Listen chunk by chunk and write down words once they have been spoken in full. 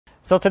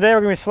So today we're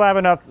going to be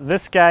slabbing up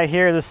this guy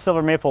here, this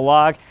silver maple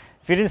log.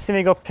 If you didn't see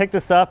me go pick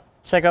this up,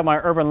 check out my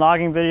urban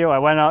logging video. I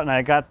went out and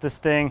I got this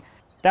thing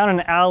down in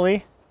an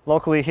alley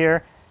locally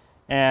here,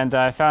 and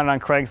I found it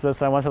on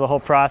Craigslist. I went through the whole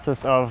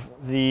process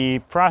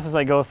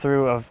I go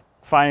through of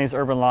finding these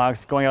urban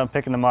logs, going out and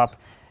picking them up,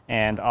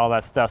 and all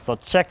that stuff. So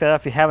check that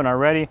out if you haven't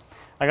already.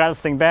 I got this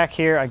thing back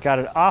here, I got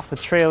it off the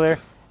trailer,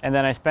 and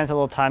then I spent a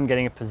little time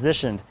getting it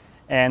positioned.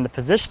 And the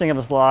positioning of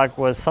this log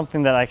was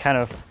something that I kind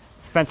of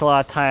spent a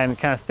lot of time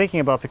kind of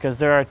thinking about, because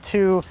there are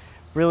two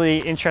really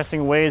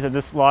interesting ways that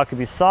this log could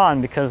be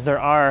sawn, because there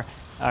are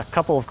a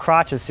couple of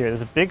crotches here.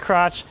 There's a big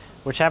crotch,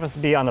 which happens to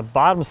be on the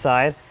bottom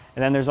side,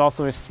 and then there's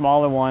also a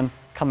smaller one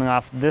coming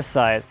off this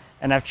side.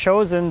 And I've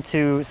chosen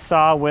to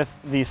saw with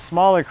the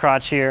smaller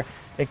crotch here.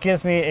 It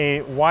gives me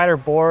a wider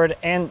board,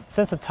 and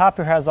since the top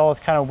here has all this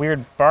kind of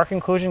weird bark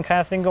inclusion kind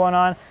of thing going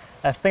on,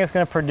 I think it's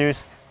going to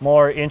produce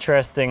more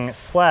interesting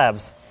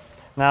slabs.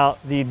 Now,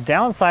 the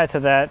downside to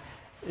that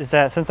is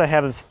that since I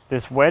have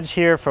this wedge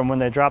here from when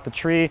they dropped the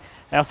tree,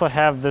 I also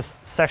have this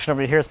section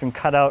over here that's been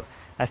cut out.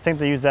 I think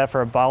they use that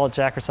for a bottle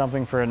jack or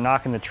something for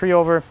knocking the tree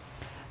over.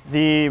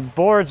 The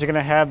boards are going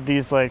to have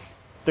these, they're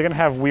going to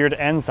have weird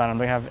ends on them.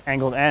 They have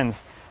angled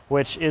ends,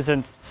 which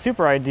isn't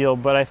super ideal,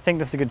 but I think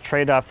this is a good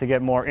trade-off to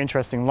get more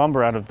interesting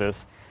lumber out of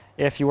this.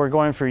 If you were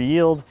going for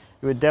yield,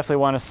 you would definitely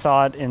want to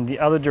saw it in the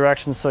other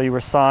direction, so you were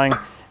sawing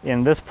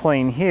in this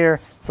plane here,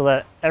 so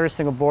that every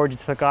single board you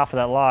took off of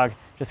that log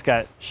just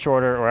got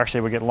shorter, or actually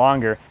would get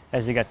longer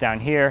as you got down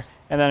here,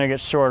 and then it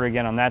gets shorter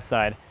again on that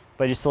side,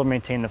 but you still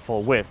maintain the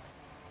full width.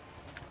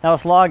 Now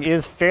this log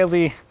is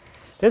fairly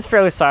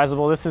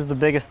sizable. This is the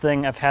biggest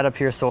thing I've had up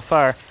here so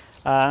far.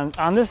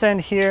 On this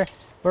end here,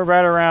 we're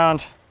right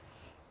around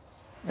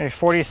maybe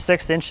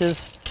 46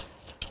 inches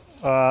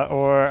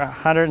or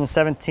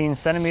 117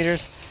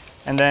 centimeters.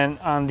 And then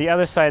on the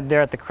other side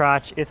there at the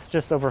crotch, it's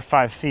just over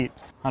 5 feet,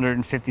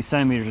 150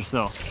 centimeters or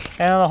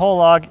so. And the whole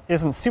log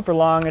isn't super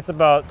long. It's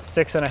about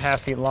 6.5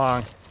 feet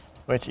long,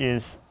 which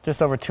is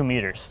just over 2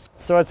 meters.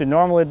 So as we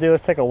normally do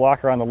is take a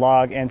walk around the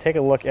log and take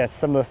a look at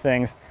some of the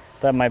things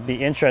that might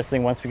be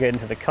interesting once we get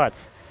into the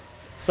cuts.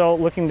 So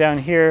looking down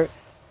here,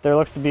 there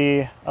looks to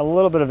be a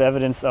little bit of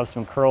evidence of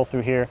some curl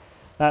through here.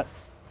 Not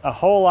a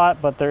whole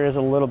lot, but there is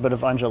a little bit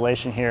of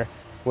undulation here,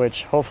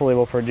 which hopefully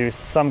will produce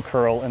some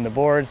curl in the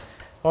boards.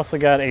 Also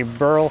got a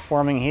burl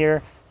forming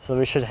here, so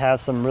we should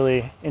have some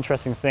really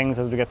interesting things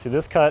as we get through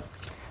this cut.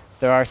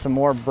 There are some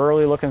more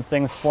burly looking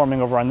things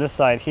forming over on this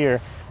side here.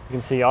 You can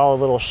see all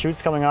the little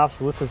shoots coming off,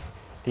 so this is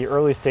the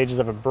early stages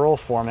of a burl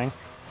forming.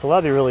 So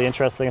that'll be really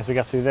interesting as we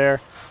get through there.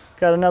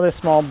 Got another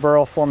small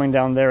burl forming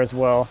down there as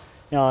well.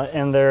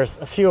 And there's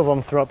a few of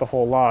them throughout the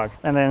whole log.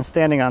 And then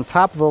standing on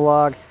top of the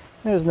log,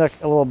 there's a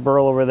little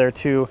burl over there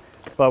too.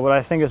 But what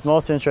I think is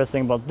most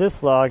interesting about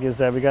this log is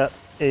that we got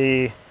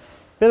a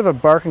bit of a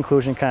bark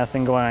inclusion kind of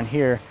thing going on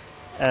here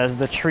as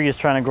the tree is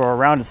trying to grow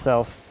around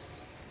itself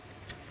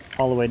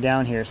all the way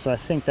down here. So I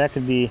think that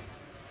could be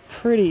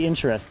pretty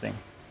interesting.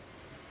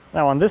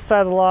 Now on this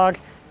side of the log,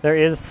 there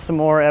is some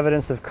more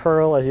evidence of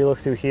curl as you look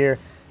through here.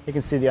 You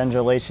can see the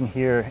undulation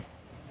here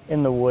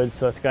in the woods,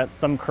 so it's got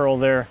some curl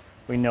there.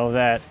 We know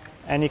that.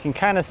 And you can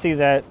kind of see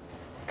that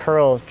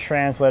curl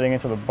translating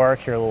into the bark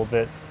here a little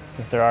bit,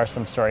 since there are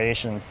some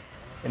striations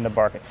in the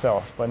bark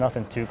itself, but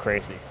nothing too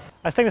crazy.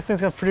 I think this thing's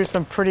going to produce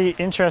some pretty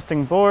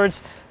interesting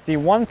boards. The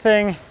one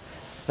thing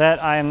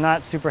that I am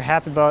not super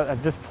happy about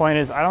at this point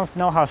is I don't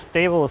know how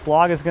stable this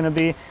log is going to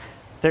be.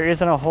 There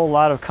isn't a whole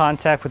lot of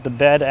contact with the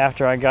bed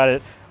after I got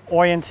it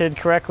oriented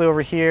correctly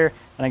over here,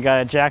 and I got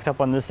it jacked up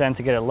on this end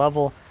to get it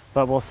level,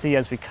 but we'll see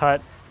as we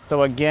cut.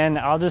 So again,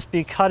 I'll just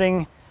be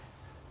cutting.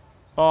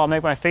 I'll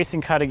make my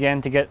facing cut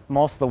again to get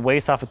most of the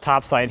waste off the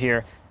top side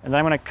here, and then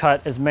I'm going to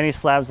cut as many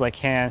slabs as I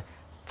can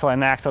until I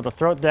max out the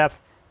throat depth,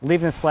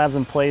 leaving the slabs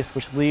in place,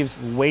 which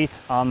leaves weight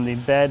on the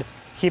bed,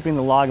 keeping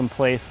the log in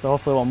place, so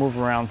hopefully it won't move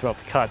around throughout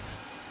the cuts.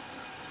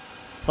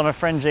 So my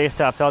friend Jay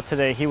stopped out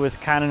today. He was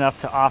kind enough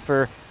to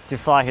offer to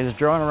fly his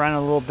drone around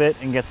a little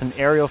bit and get some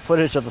aerial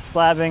footage of the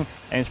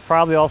slabbing, and he's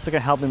probably also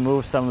going to help me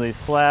move some of these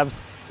slabs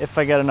if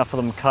I get enough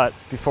of them cut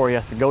before he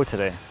has to go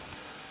today.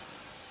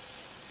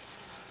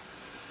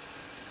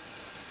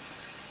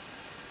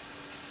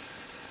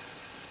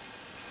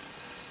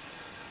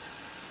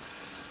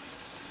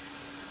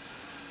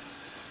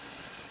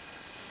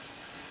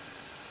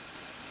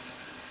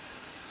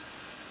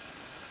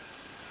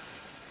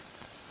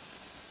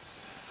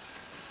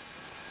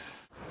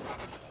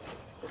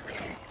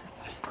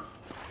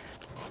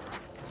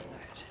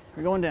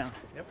 We're going down.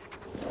 Yep.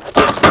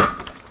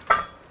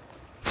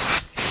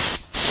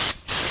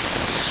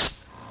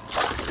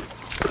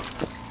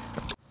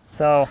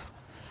 So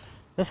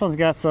this one's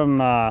got some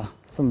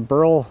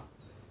burl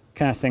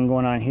kind of thing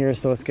going on here.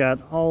 So it's got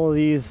all of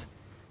these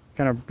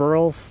kind of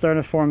burls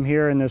starting to form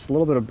here, and there's a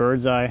little bit of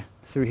bird's eye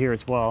through here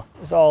as well.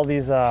 There's all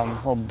these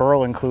little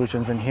burl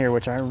inclusions in here,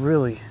 which I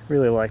really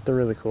like. They're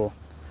really cool.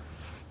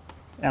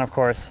 And of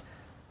course,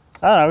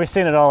 I don't know, we've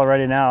seen it all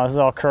already now. This is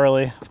all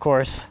curly, of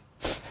course.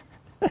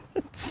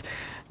 It's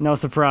no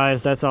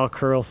surprise, that's all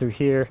curl through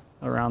here.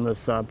 around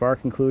this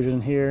bark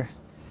inclusion here.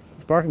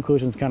 This bark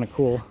inclusion is kind of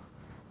cool.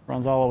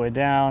 Runs all the way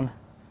down.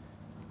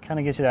 Kind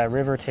of gives you that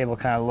river table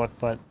kind of look,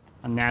 but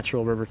a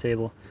natural river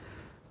table.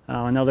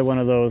 Another one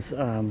of those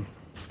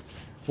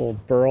little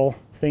burl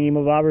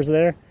thingy-mabobbers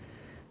there.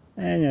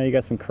 And you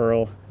got some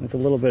curl. There's a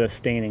little bit of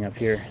staining up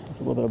here. There's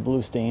a little bit of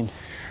blue stain.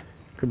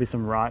 Could be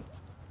some rot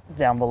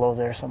down below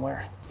there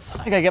somewhere.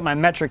 I gotta get my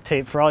metric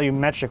tape for all you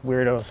metric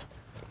weirdos.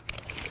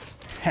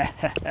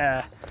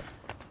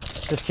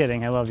 Just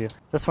kidding, I love you.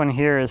 This one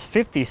here is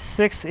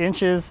 56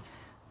 inches.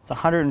 It's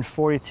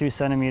 142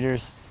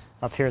 centimeters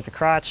up here at the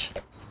crotch.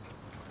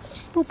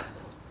 Boop.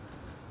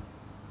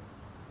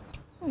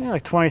 Yeah,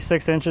 like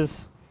 26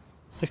 inches,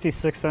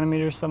 66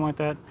 centimeters, something like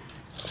that.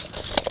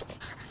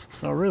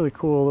 So a really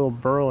cool little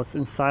burl. It's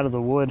inside of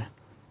the wood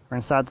or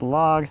inside the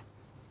log.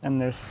 And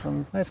there's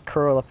some nice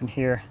curl up in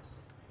here.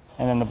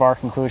 And then the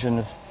bark inclusion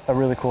is a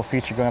really cool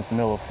feature going up the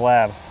middle of the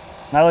slab.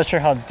 Not really sure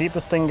how deep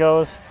this thing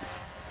goes.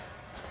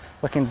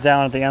 Looking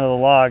down at the end of the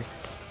log,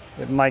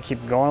 it might keep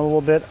going a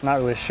little bit. I'm not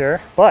really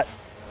sure, but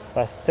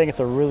I think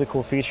it's a really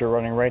cool feature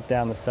running right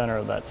down the center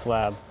of that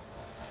slab.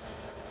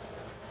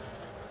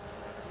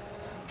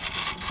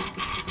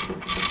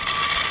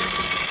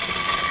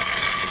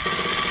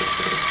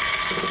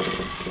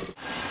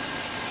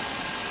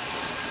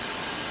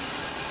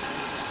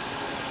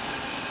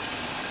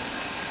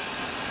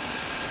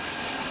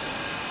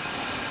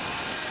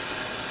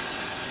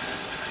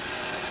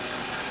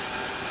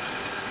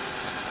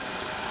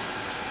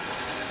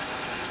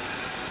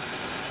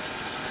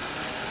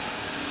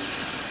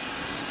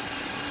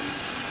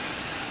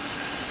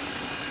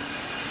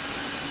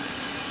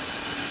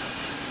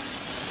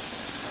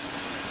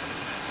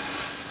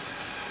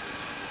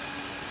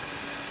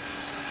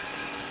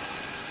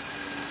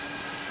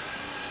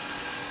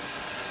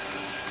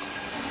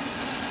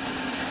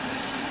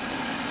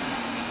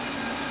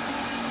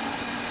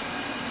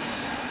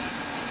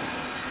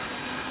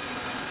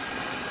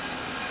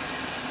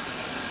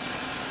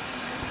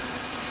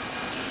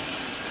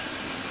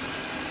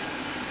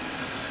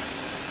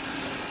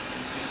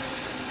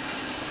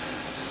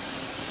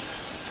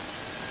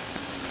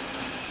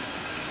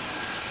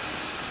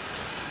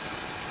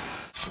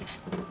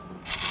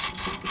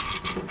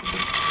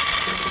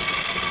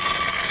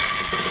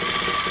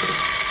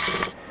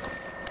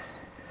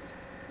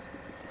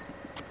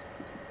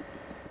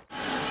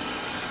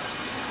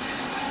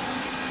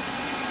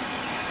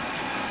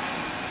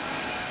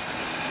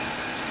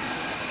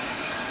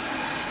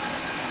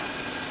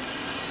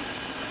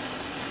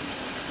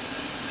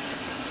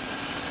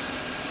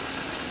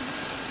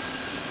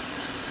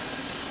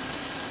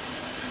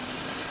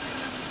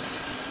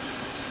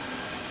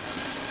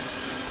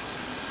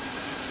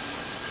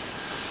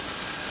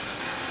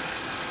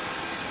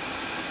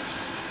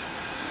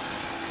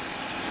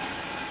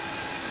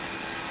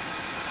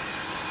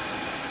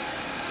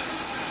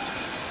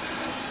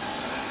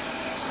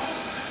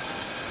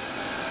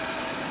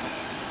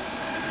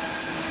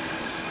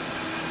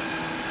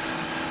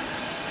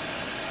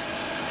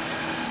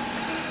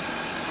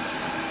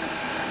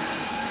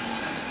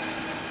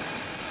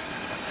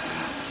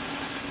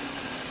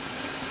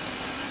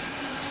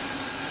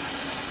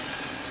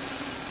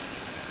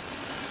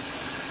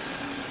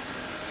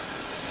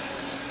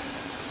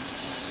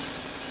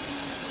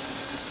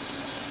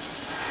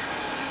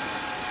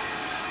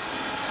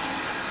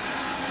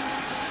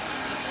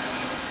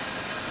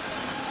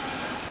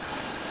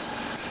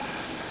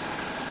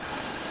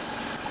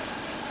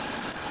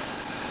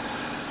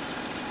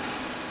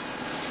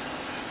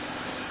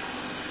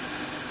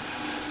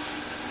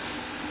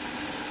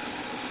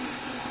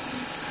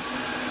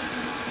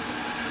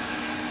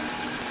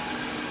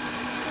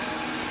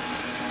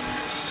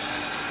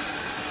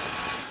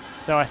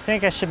 So I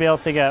think I should be able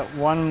to get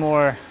one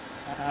more,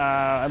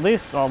 at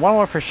least, well, one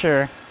more for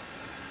sure,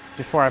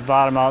 before I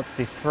bottom out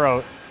the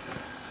throat.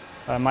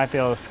 I might be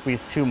able to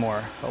squeeze two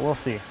more, but we'll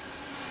see.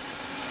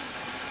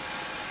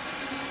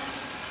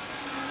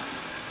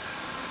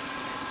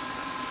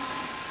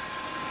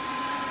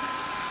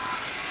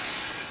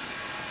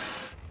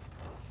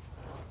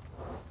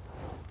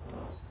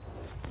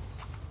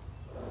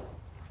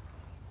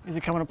 These are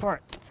coming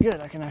apart. It's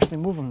good, I can actually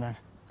move them then.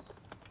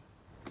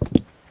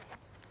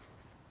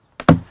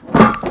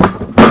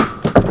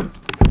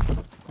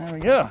 There we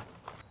go.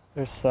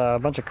 There's a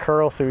bunch of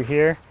curl through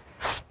here.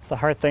 It's the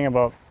hard thing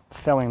about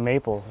felling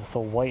maples. It's so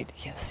white,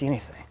 you can't see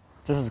anything.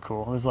 This is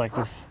cool. There's like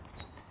this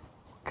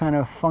kind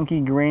of funky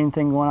grain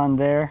thing going on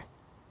there.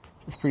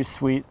 It's pretty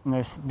sweet. And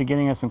there's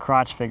beginning of some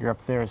crotch figure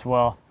up there as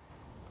well.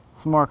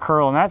 Some more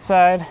curl on that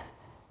side.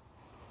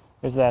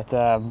 There's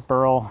that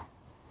burl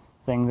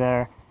thing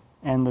there.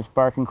 And this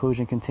bark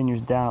inclusion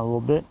continues down a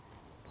little bit,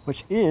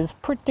 which is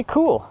pretty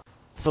cool.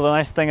 So the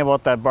nice thing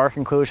about that bark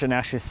inclusion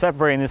actually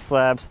separating these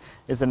slabs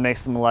is it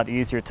makes them a lot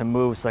easier to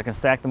move. So I can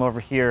stack them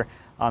over here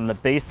on the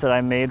base that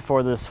I made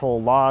for this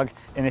whole log.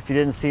 And if you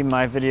didn't see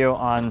my video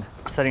on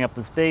setting up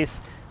this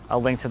base,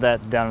 I'll link to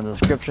that down in the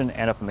description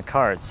and up in the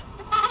cards.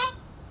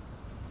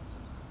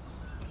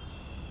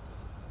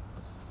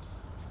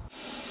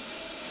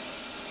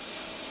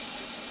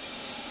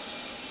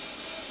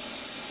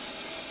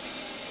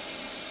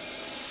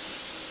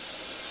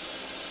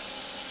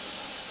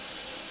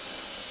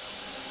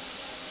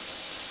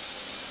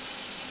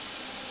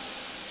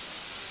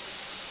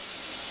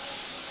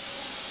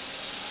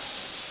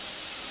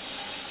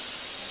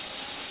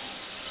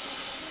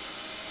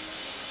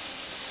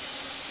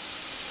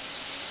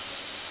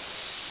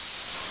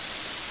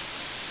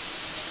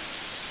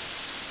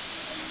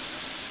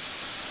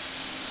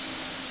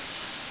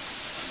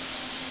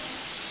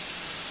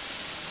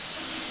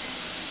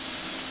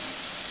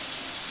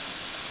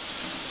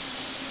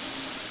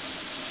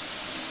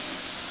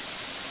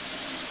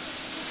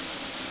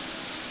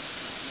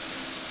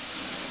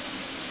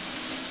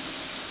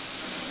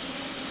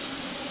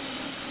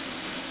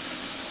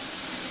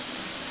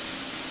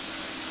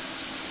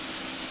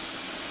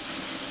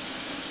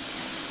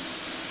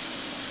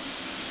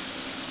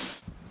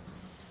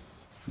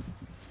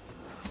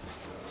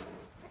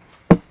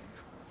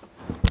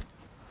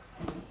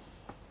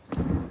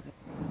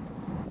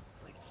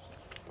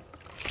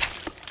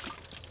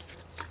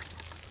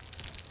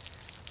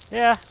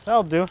 Yeah,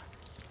 that'll do.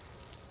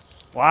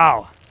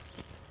 Wow.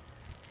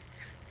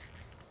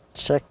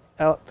 Check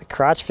out the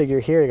crotch figure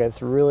here. You got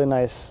this really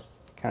nice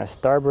kind of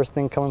starburst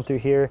thing coming through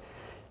here,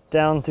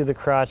 down through the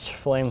crotch,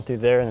 flame through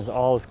there, and there's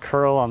all this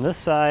curl on this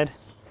side.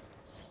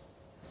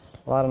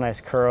 A lot of nice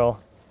curl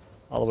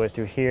all the way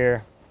through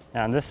here.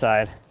 Now on this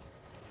side,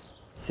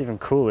 it's even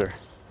cooler.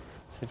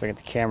 Let's see if I get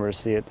the camera to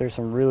see it. There's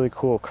some really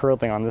cool curl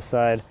thing on this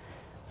side.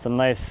 Some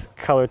nice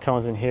color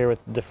tones in here with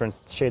different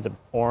shades of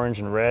orange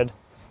and red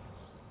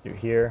through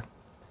here.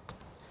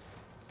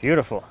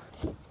 Beautiful.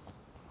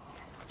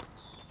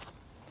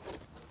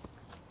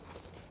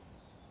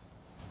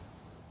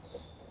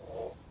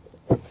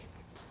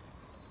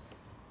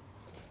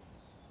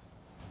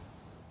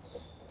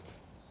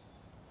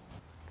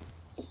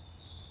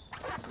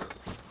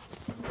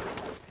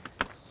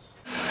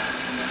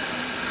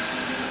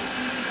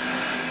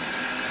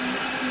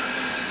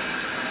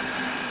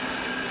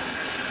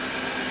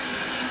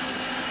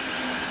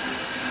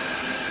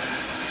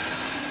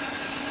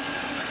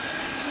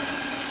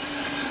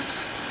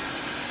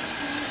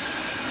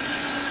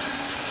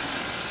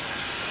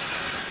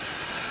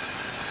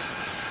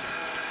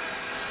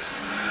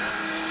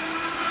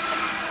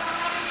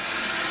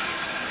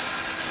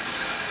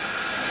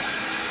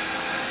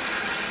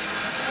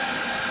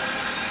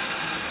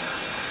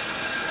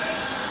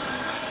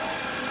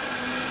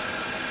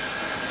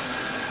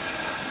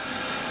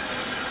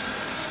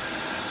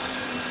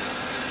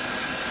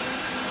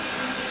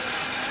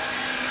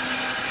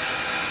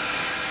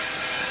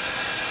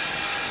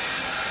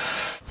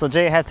 So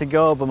Jay had to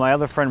go, but my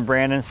other friend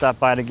Brandon stopped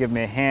by to give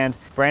me a hand.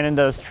 Brandon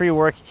does tree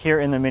work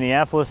here in the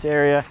Minneapolis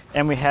area,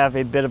 and we have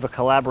a bit of a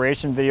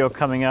collaboration video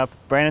coming up.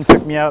 Brandon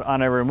took me out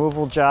on a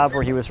removal job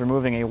where he was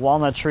removing a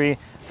walnut tree.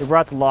 We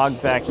brought the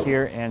log back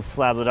here and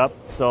slabbed it up,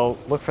 so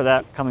look for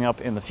that coming up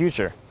in the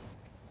future.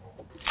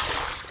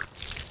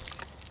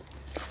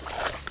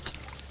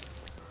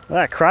 Look at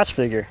that crotch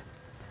figure.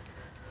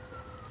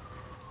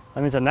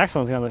 That means the next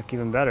one's gonna look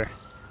even better.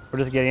 We're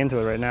just getting into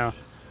it right now.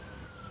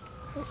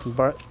 Some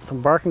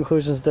bar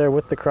conclusions there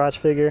with the crotch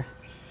figure.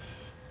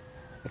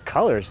 The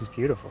color is just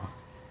beautiful.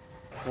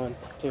 1,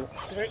 2,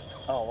 3.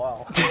 Oh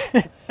wow.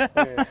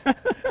 Okay.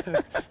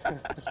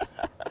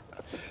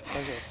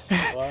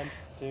 1,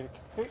 2,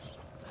 3.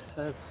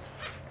 That's.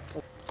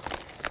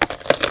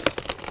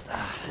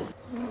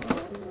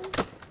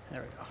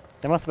 There we go.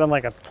 There must have been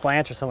like a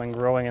plant or something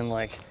growing in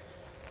like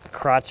the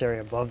crotch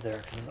area above there,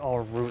 because it's all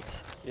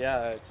roots.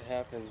 Yeah, it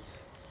happens.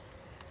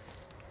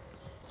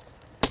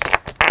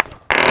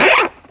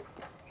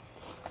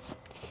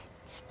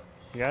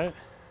 You got it?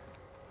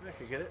 I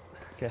could get it.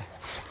 Okay.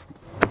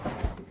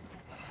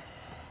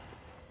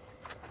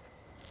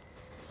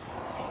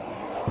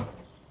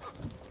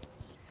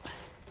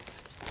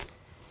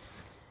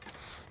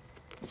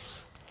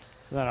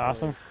 Isn't that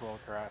awesome? Cool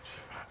crotch.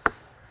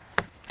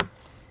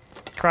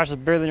 Crotch is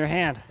bigger than your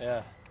hand.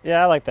 Yeah.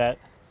 Yeah, I like that.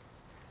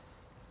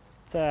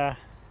 It's a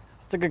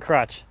good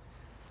crotch.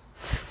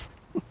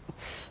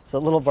 It's a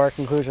little bar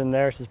conclusion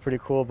there, which is pretty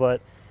cool,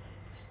 but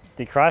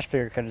the crotch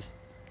figure kind of just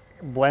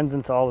blends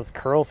into all this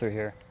curl through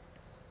here.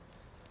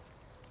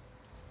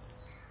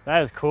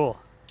 That is cool.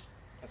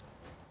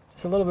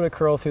 Just a little bit of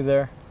curl through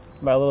there.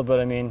 By a little bit,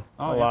 I mean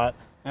a lot.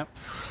 Yep.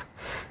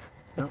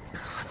 Yep.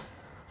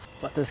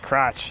 But this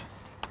crotch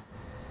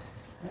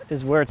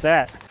is where it's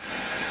at.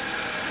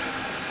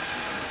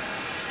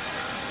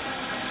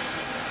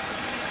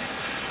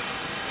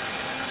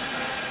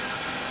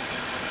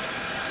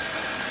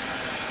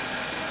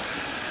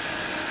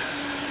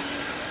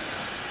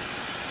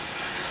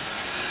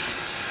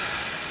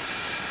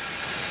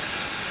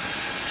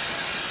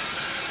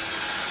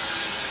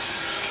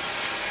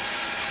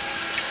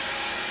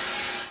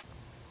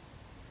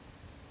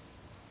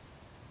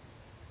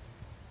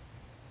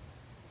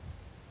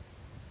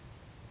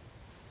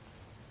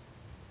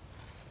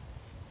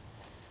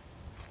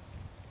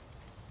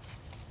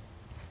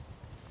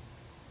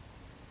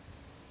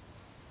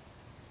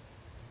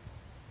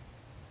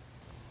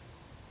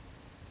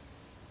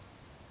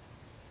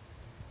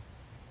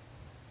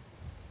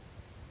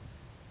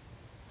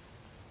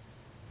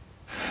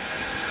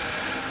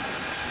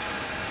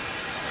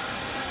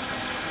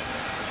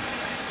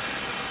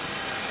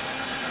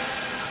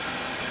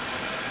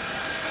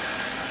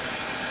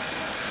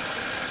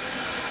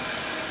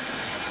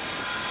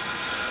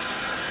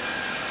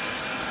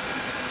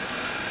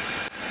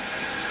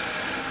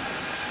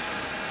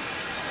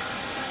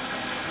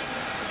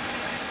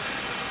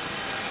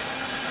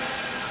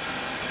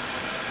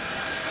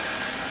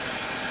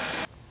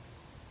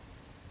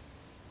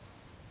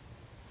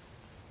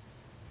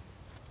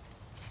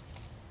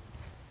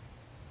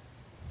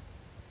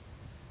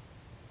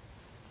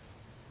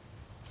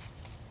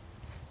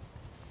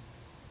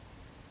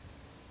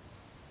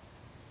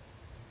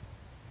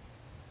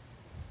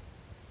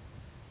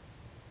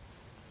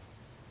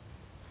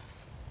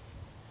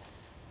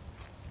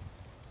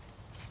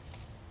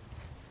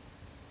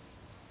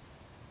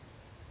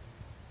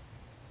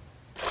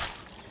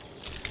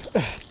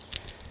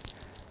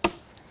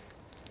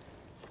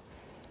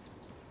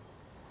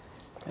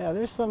 Yeah,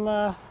 there's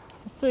some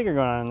figure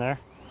going on in there.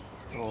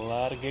 It's a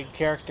lot of good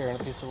character in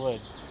a piece of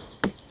wood.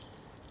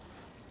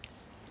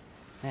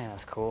 Man,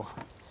 that's cool.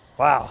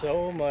 Wow.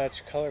 So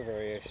much color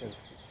variation.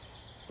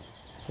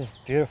 This is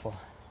beautiful.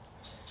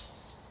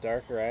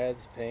 Dark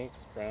reds,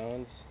 pinks,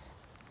 browns.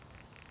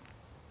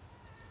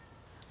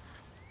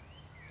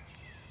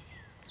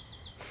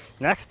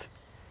 Next.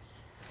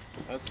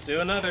 Let's do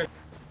another.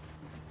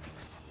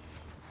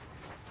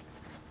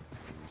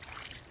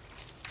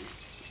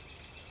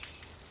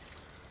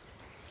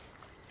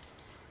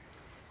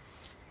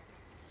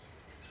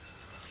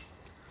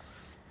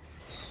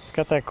 It's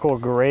got that cool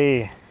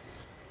gray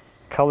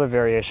color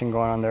variation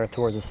going on there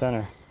towards the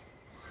center.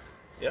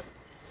 Yep.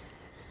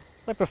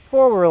 Like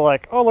before we were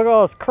like, oh, look at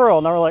all this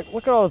curl. Now we're like,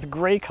 look at all this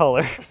gray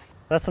color.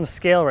 That's some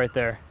scale right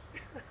there.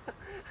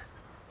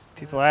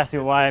 People ask me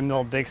why I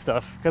mill big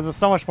stuff, because it's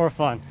so much more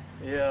fun.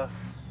 Yeah.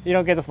 You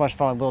don't get this much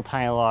fun with little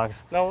tiny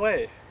logs. No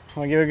way.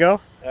 Want to give it a go?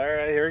 All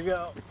right, here we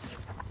go.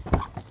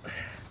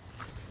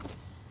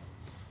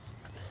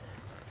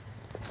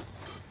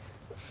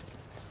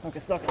 Don't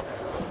get stuck.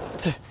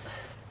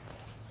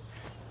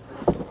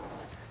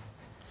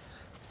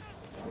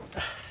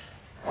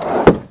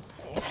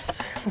 Oops.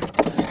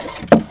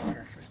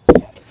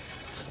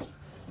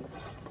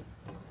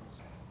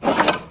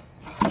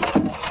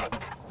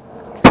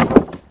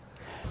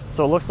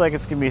 So it looks like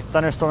it's gonna be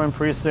thunderstorming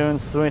pretty soon,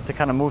 so we need to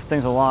kind of move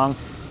things along,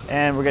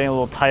 and we're getting a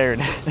little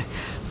tired.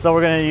 So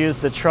we're gonna use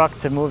the truck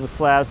to move the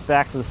slabs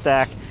back to the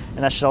stack,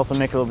 and that should also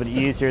make it a little bit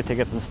easier to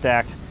get them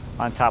stacked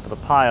on top of the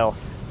pile,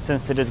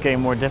 since it is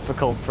getting more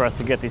difficult for us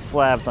to get these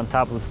slabs on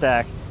top of the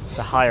stack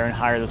the higher and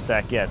higher the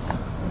stack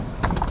gets.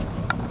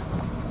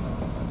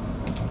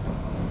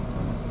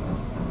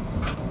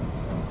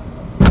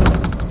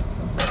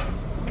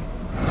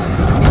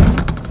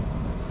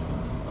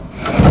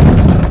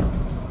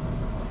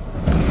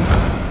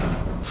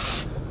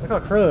 Look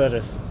how curly that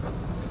is.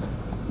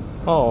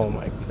 Oh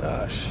my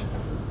gosh.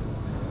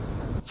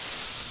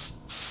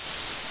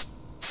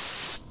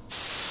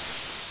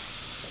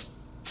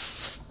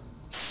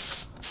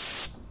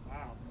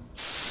 Wow.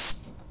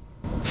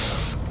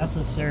 That's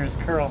a serious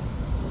curl.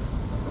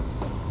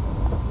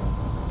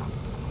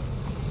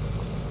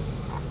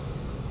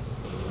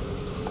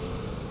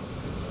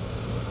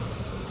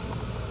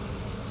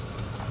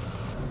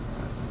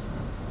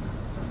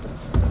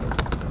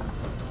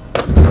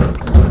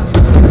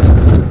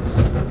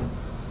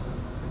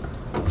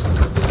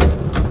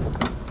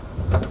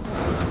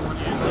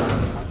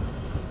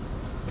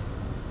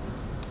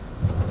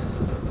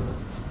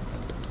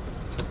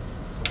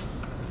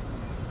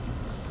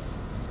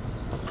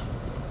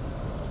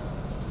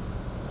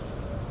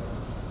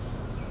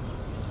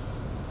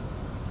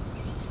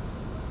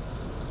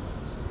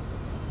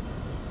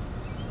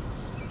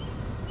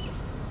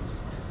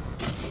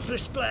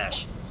 Splish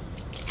splash.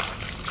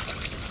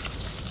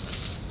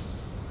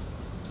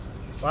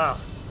 Wow.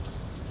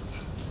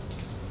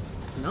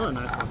 Another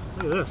nice one.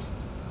 Look at this.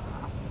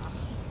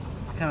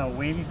 It's kind of a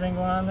wavy thing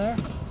going on there.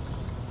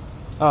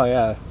 Oh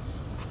yeah.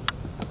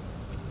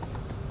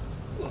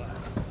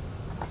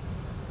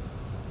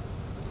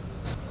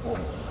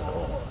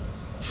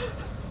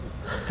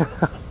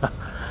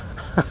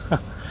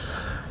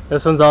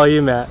 This one's all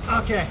you, Matt.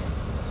 Okay.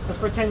 Let's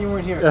pretend you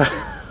weren't here.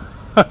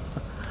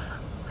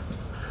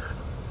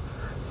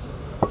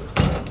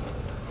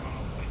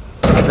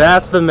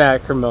 That's the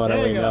Matt Cremona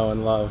There we you go. know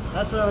and love.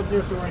 That's what I would do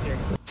if you weren't here.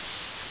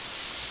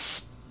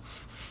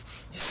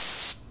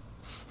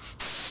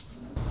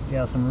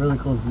 Yeah, some really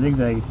cool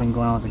zigzaggy thing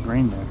going on with the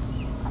grain there.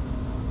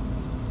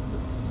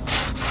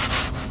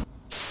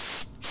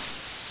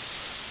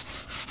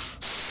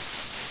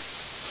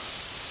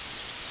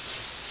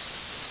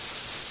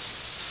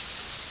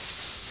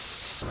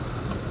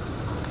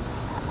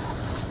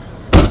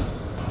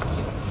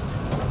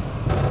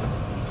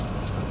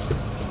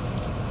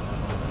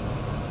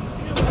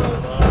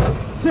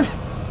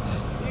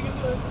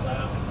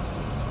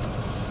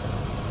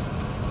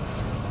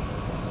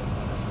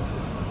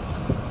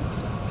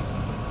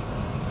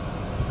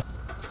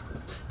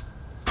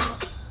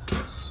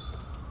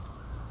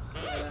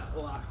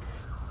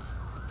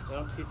 They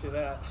don't teach you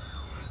that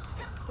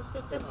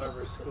in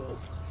harbor school.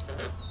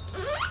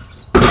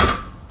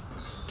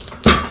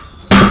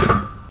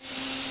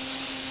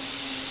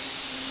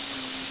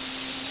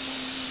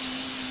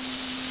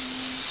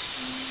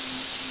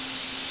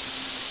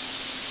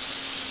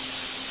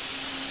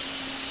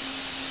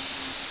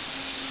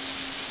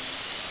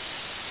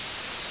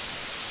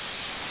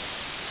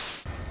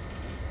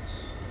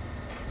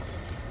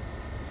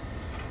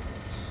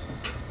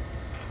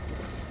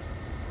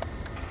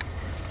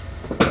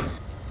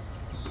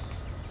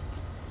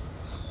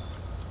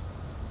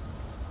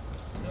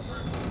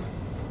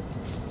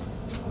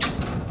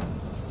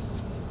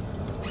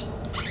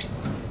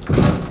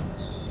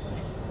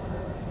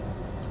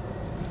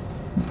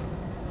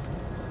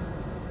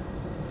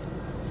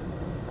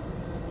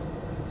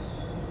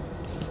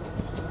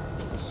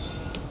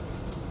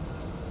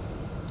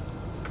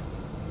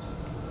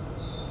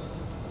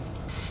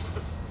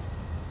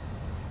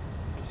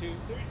 Two,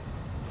 three.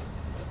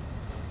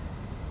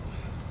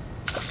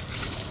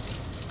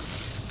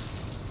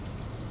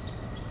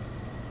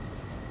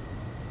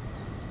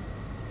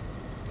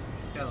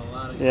 got a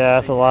lot of Yeah,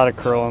 that's a lot of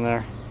curl in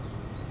there.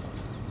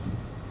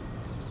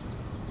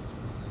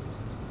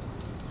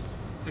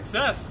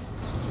 Success!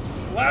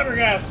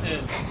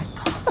 Slabbergasted!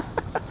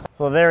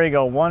 So there you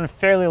go, one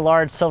fairly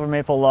large silver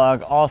maple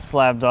log all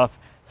slabbed up,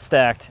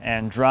 stacked,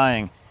 and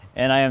drying.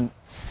 And I am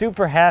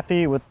super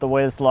happy with the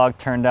way this log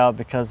turned out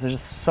because there's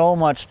just so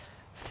much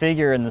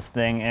figure in this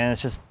thing and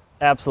it's just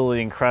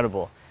absolutely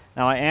incredible.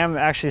 Now I am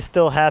actually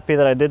still happy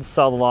that I did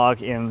saw the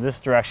log in this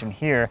direction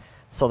here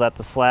so that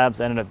the slabs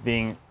ended up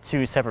being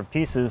two separate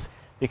pieces,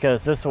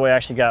 because this way I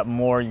actually got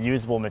more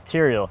usable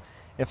material.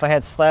 If I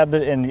had slabbed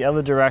it in the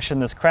other direction,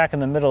 this crack in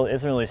the middle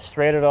isn't really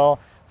straight at all,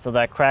 so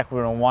that crack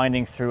would have been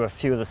winding through a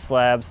few of the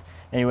slabs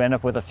and you end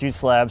up with a few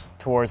slabs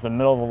towards the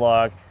middle of the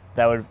log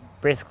that would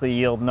basically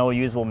yield no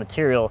usable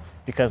material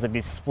because they'd be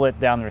split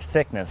down their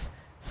thickness,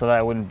 so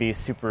that wouldn't be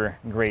super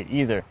great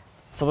either.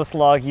 So this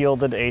log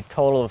yielded a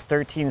total of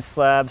 13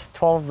 slabs.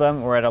 12 of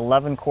them were at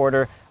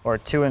 11/4 or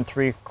 2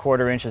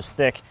 3/4 inches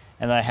thick,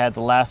 and I had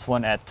the last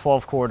one at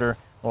 12/4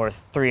 or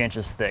 3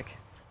 inches thick.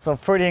 So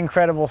pretty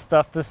incredible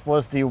stuff. This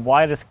was the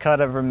widest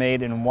cut ever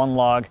made in one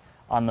log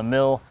on the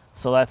mill,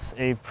 so that's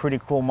a pretty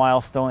cool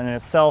milestone in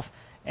itself.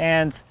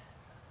 And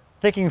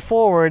thinking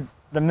forward,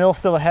 the mill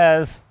still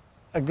has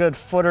a good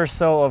foot or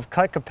so of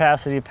cut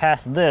capacity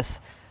past this,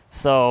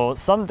 so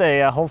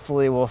someday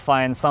hopefully we'll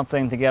find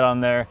something to get on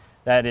there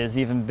that is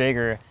even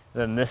bigger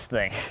than this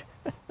thing.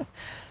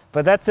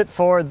 But that's it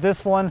for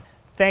this one.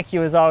 Thank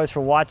you as always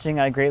for watching.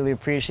 I greatly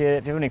appreciate it.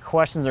 If you have any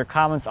questions or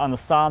comments on the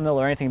sawmill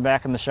or anything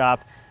back in the shop,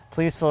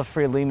 please feel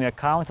free to leave me a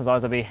comment. As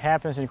always, I'll be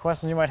happy to answer any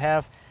questions you might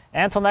have.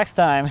 And until next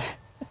time,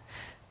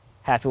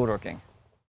 happy woodworking.